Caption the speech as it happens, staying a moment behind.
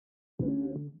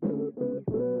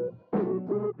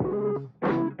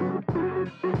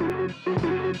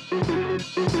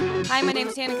Hi, my name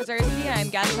is Hannah Kazurski. I'm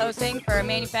guest hosting for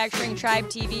Manufacturing Tribe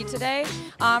TV today.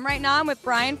 Right now I'm with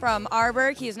Brian from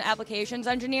Arburg. He's an applications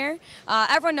engineer.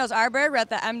 Everyone knows Arburg. We're at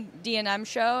the MDM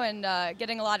show and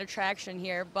getting a lot of traction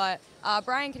here. But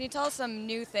Brian, can you tell us some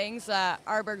new things that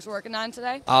Arburg's working on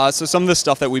today? So some of the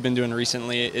stuff that we've been doing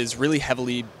recently is really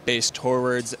heavily based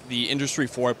towards the Industry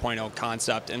 4.0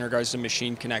 concept in regards to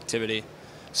machine connectivity.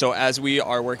 So as we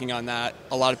are working on that,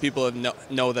 a lot of people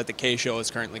know that the K-Show is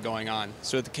currently going on.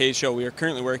 So at the K-Show, we are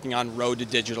currently working on Road to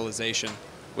Digitalization,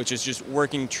 which is just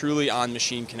working truly on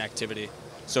machine connectivity.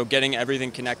 So getting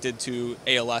everything connected to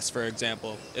ALS, for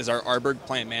example, is our Arburg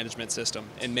plant management system,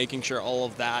 and making sure all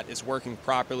of that is working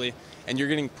properly and you're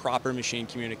getting proper machine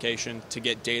communication to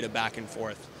get data back and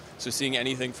forth. So seeing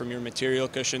anything from your material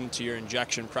cushion to your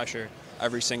injection pressure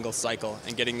every single cycle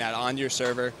and getting that onto your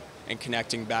server and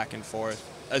connecting back and forth,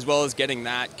 as well as getting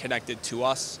that connected to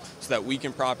us so that we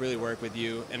can properly work with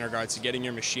you in regards to getting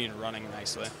your machine running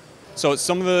nicely. So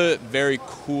some of the very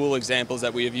cool examples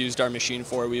that we have used our machine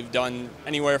for, we've done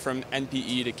anywhere from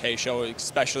NPE to K-Show,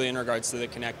 especially in regards to the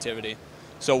connectivity.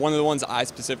 So one of the ones I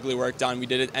specifically worked on, we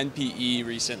did at NPE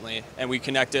recently, and we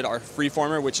connected our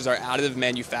freeformer, which is our additive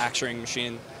manufacturing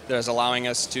machine that is allowing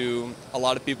us to, a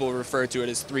lot of people refer to it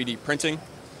as 3D printing,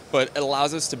 but it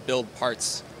allows us to build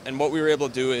parts. And what we were able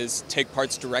to do is take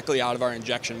parts directly out of our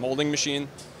injection molding machine,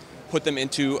 put them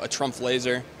into a Trumpf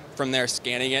laser, from there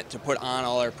scanning it to put on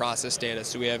all our process data.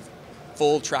 So we have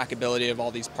full trackability of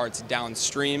all these parts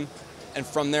downstream, and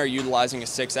from there utilizing a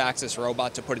 6-axis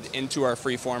robot to put it into our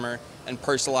freeformer and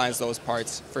personalize those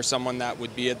parts for someone that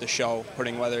would be at the show,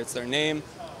 putting whether it's their name,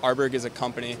 Arburg as a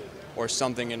company, or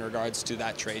something in regards to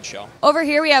that trade show. Over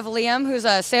here we have Liam, who's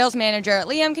a sales manager.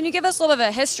 Liam, can you give us a little bit of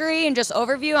a history and just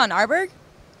overview on Arburg?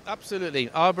 Absolutely.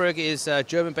 Arburg is a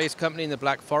German-based company in the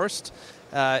Black Forest.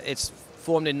 It's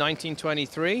formed in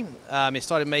 1923. It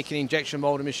started making injection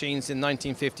molding machines in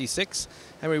 1956,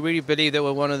 and we really believe that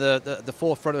we're one of the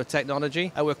forefront of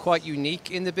technology. We're quite unique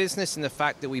in the business in the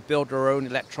fact that we build our own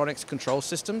electronics control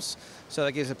systems, so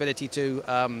that gives ability to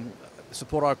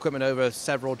support our equipment over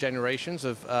several generations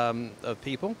of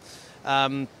people.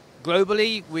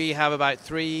 Globally, we have about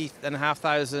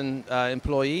 3,500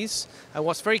 employees. And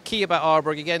what's very key about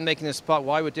Arburg, again, making us part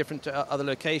why we're different to other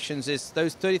locations, is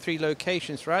those 33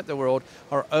 locations throughout the world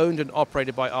are owned and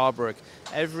operated by Arburg.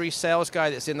 Every sales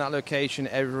guy that's in that location,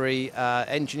 every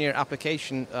engineer,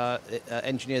 application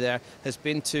engineer there has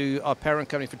been to our parent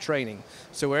company for training.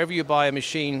 So wherever you buy a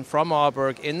machine from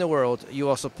Arburg in the world, you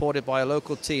are supported by a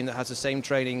local team that has the same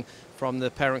training from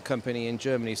the parent company in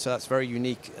Germany, so that's very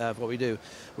unique of what we do.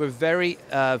 We're very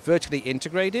vertically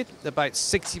integrated. About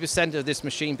 60% of this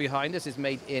machine behind us is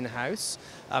made in-house.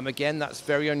 Again, that's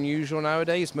very unusual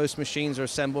nowadays. Most machines are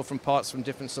assembled from parts from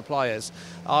different suppliers.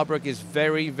 Arburg is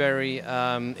very, very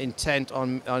intent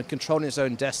on controlling its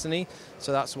own destiny,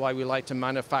 so that's why we like to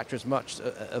manufacture as much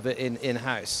of it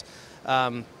in-house.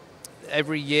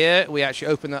 Every year, we actually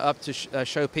open that up to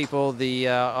show people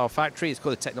our factory. It's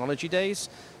called the Technology Days.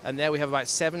 And there we have about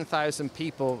 7,000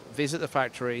 people visit the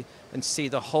factory and see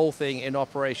the whole thing in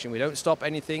operation. We don't stop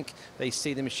anything. They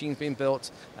see the machines being built.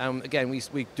 Again,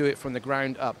 we do it from the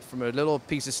ground up, from a little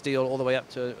piece of steel all the way up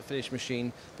to a finished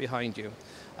machine behind you.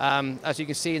 As you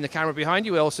can see in the camera behind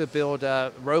you, we also build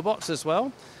robots as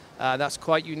well. That's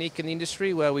quite unique in the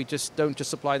industry, where we don't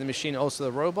just supply the machine, also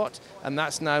the robot, and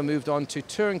that's now moved on to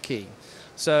turnkey.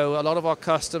 So a lot of our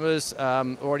customers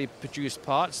already produce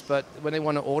parts, but when they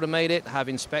want to automate it, have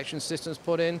inspection systems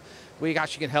put in, we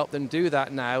actually can help them do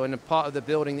that now. And a part of the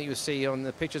building that you see on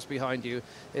the pictures behind you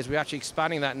is we're actually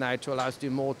expanding that now to allow us to do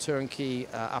more turnkey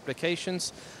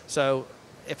applications. So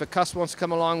if a customer wants to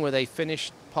come along with a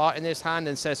finished part in his hand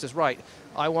and says, right,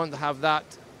 I want to have that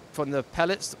from the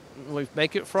pellets we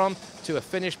make it from to a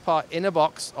finished part in a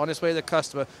box on its way to the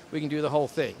customer, we can do the whole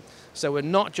thing. So we're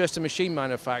not just a machine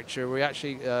manufacturer, we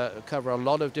actually cover a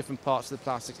lot of different parts of the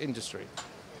plastics industry.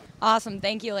 Awesome,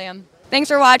 thank you, Liam. Thanks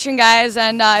for watching, guys,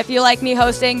 and if you like me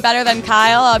hosting better than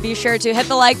Kyle, be sure to hit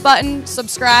the like button,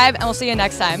 subscribe, and we'll see you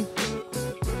next time.